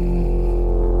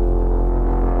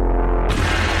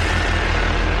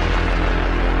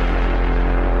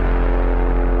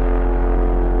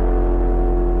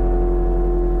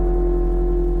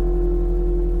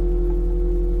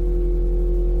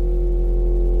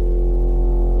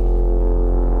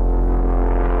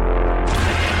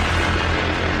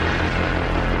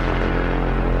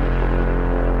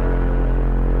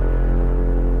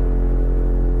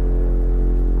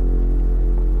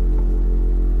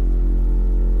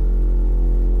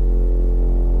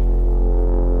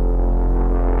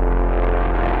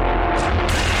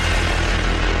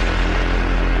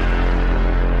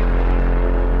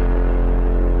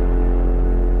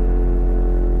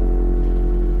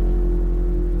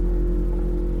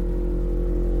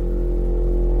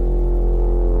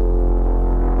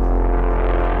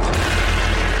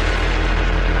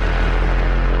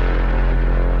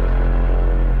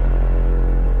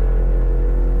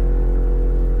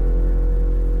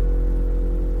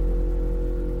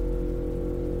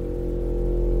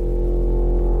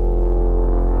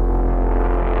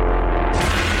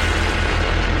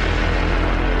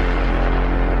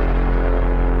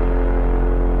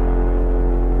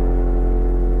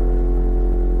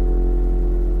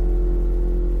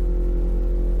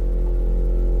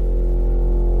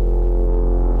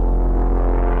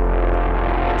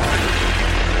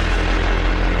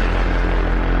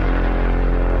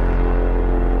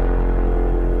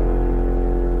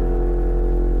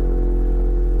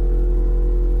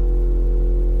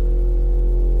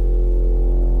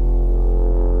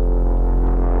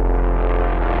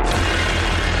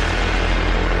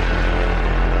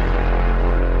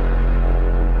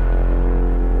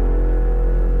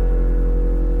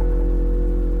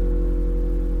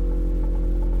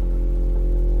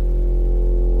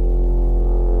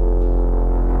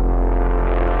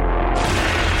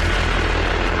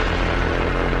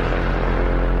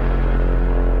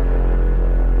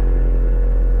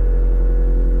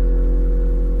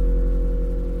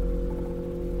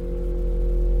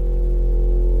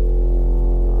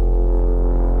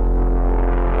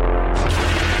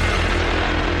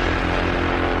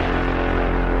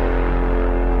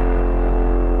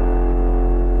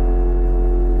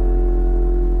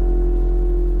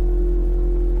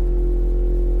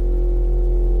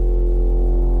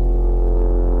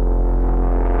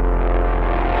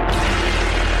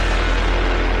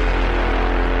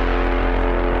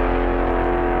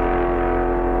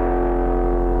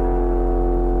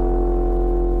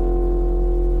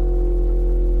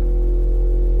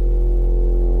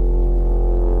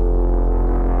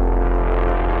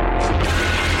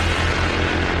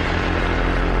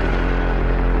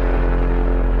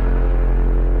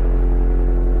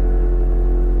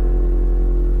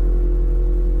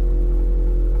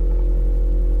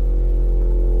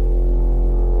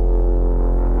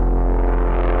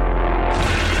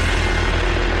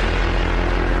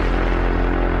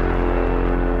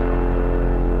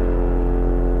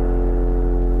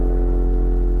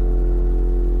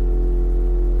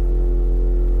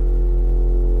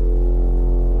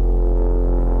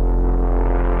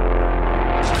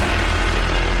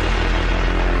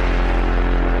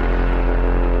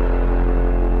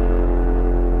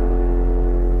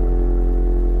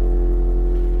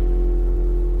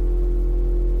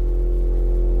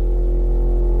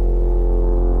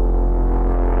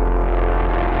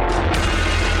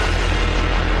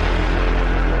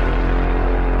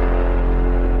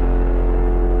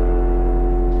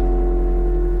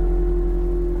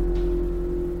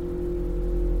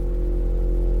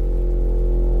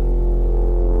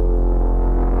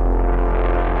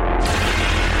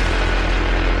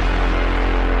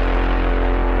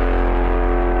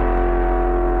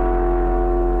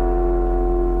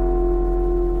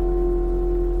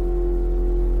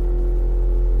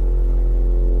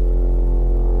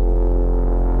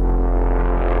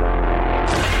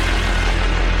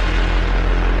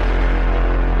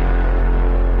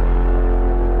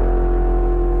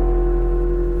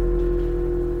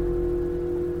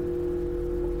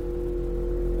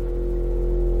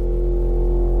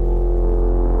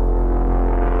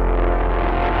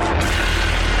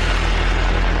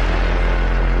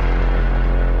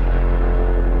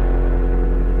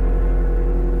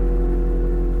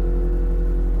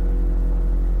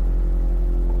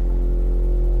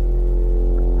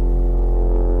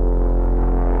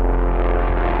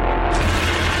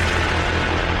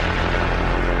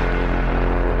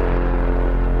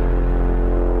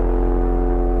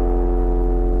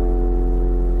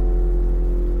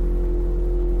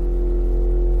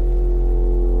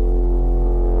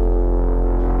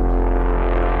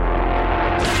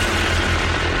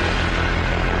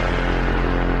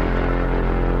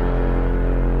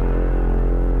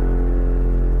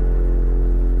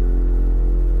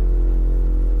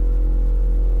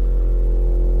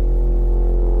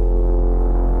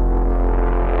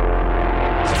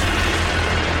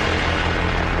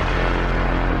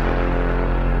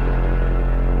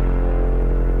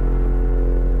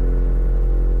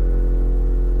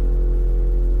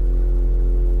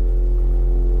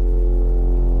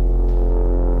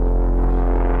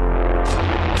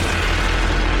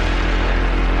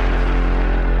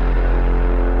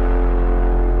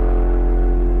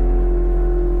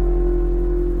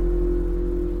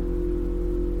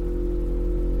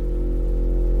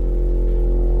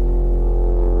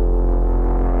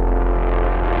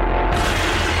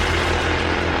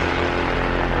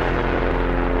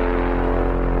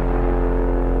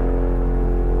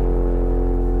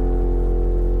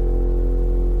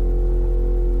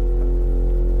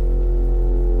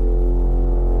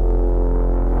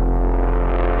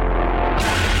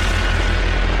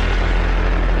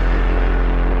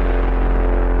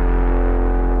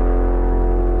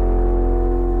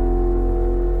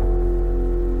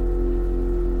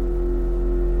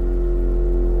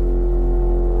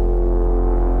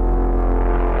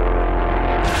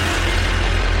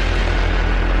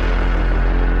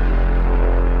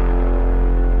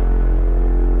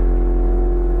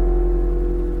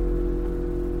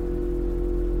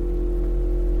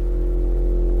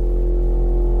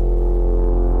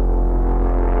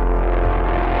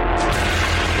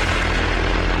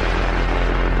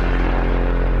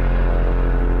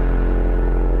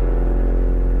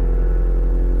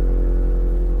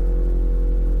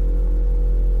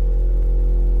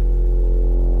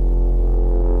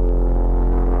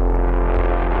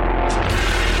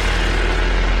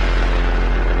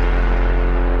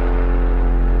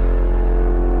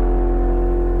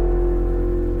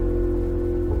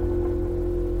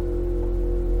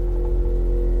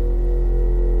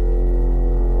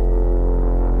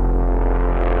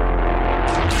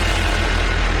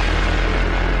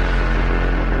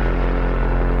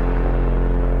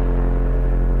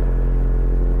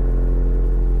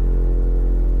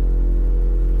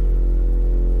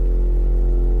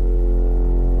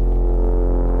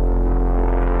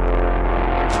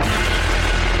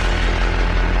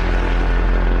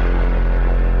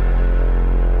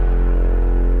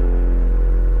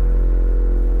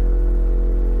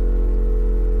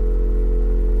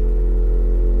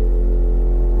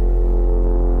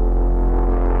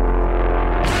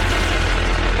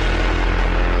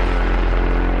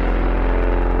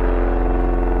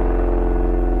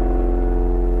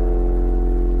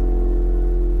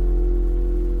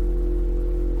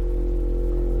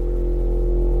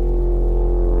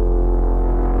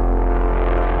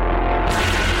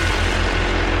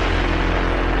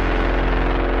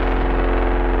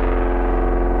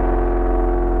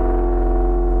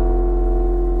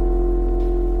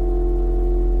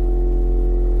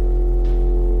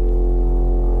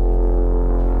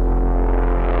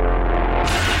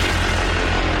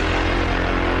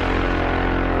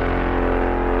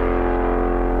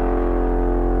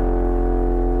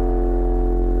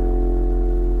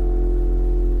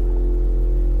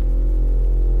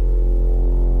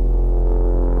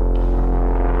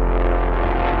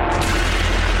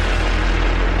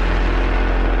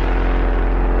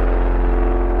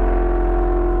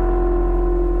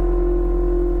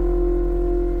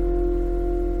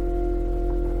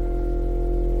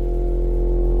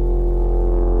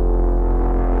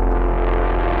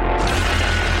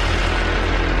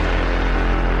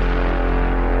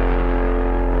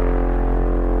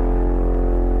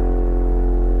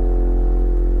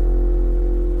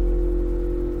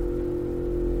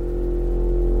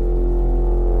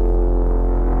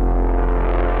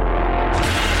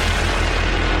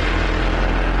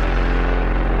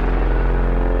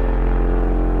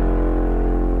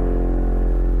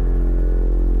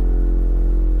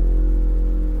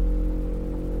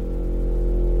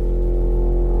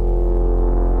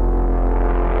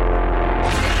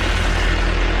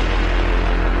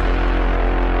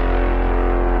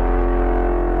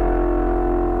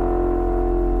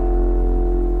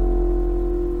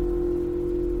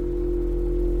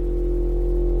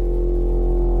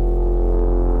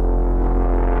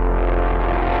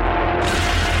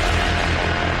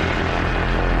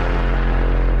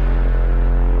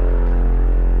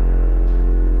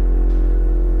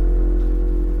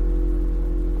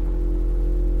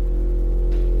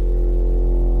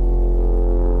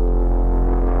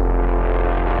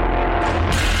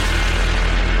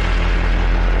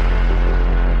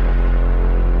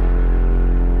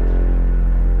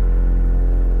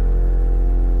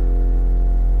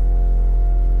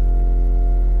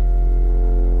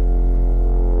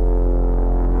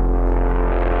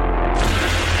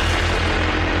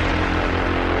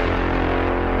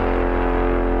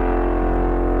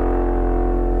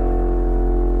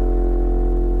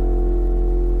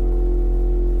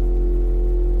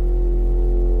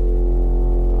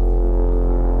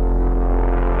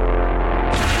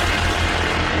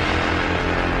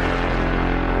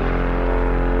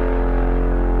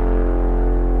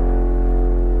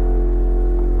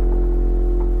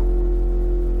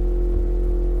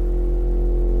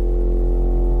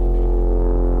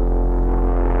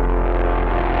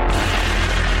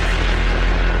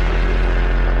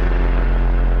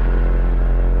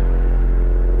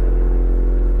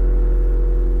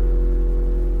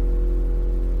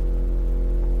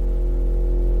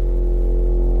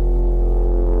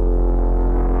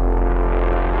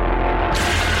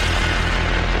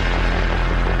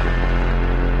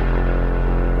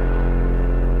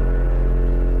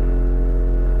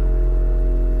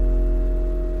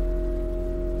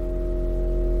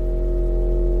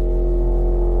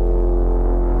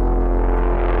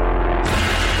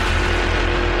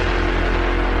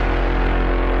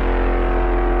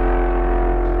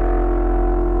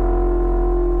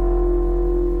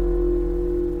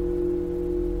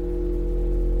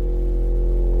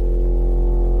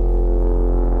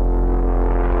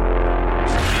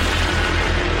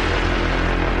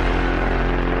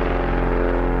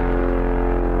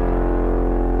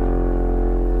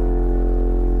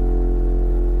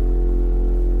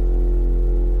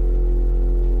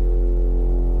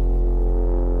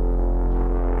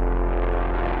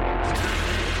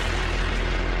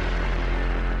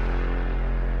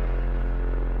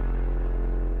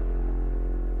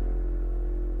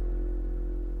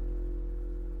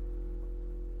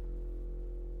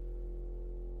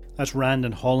 That's Rand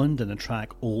and Holland and the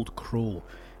track Old Crow,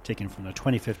 taken from their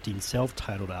 2015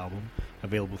 self-titled album,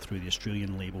 available through the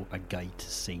Australian label A Guide to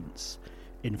Saints.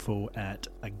 Info at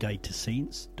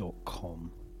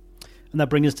aguidetosaints.com. And that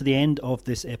brings us to the end of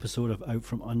this episode of Out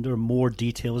From Under. More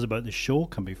details about the show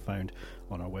can be found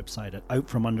on our website at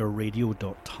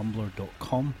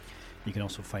outfromunderradio.tumblr.com. You can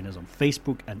also find us on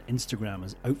Facebook and Instagram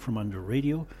as Out From Under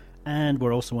Radio, and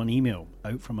we're also on email,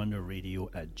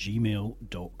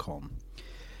 outfromunderradio@gmail.com.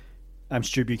 I'm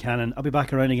Stuart Buchanan. I'll be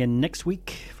back around again next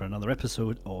week for another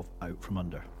episode of Out From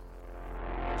Under.